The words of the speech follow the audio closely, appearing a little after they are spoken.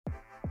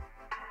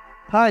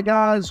Hi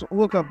guys,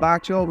 welcome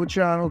back to our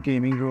channel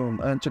Gaming Room.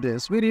 In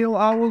today's video,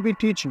 I will be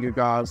teaching you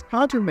guys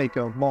how to make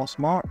a moss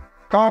mark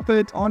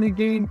carpet on your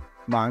game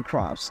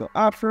Minecraft. So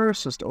at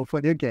first, just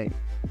open your game,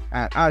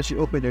 and as you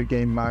open your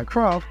game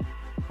Minecraft,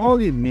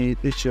 all you need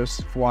is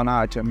just one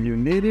item. You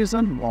need is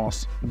a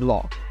moss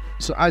block.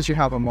 So as you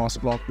have a moss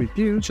block with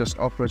you, just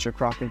approach your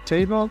crafting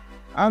table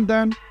and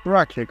then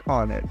right click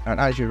on it. And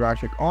as you right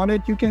click on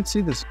it, you can see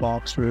this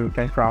box where you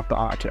can craft the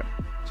item.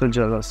 So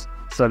just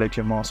select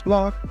your moss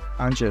block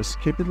and just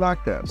keep it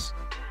like this.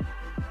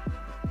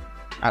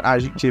 And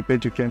as you keep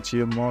it, you can see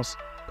your moss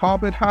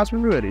carpet has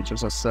been ready.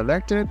 Just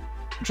select it,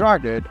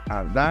 drag it,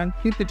 and then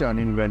keep it on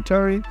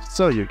inventory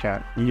so you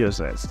can use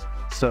it.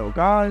 So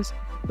guys,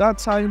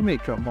 that's how you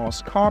make a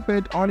moss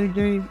carpet on your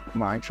game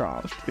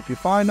Minecraft. If you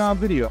find our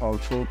video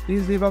helpful,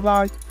 please leave a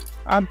like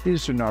and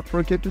please do not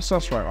forget to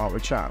subscribe our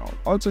channel.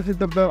 Also hit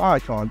the bell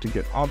icon to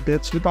get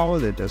updates with our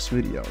latest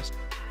videos.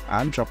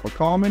 And drop a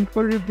comment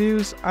for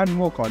reviews and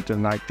more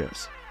content like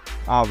this.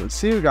 I will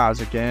see you guys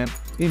again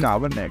in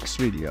our next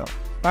video.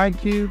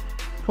 Thank you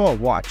for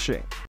watching.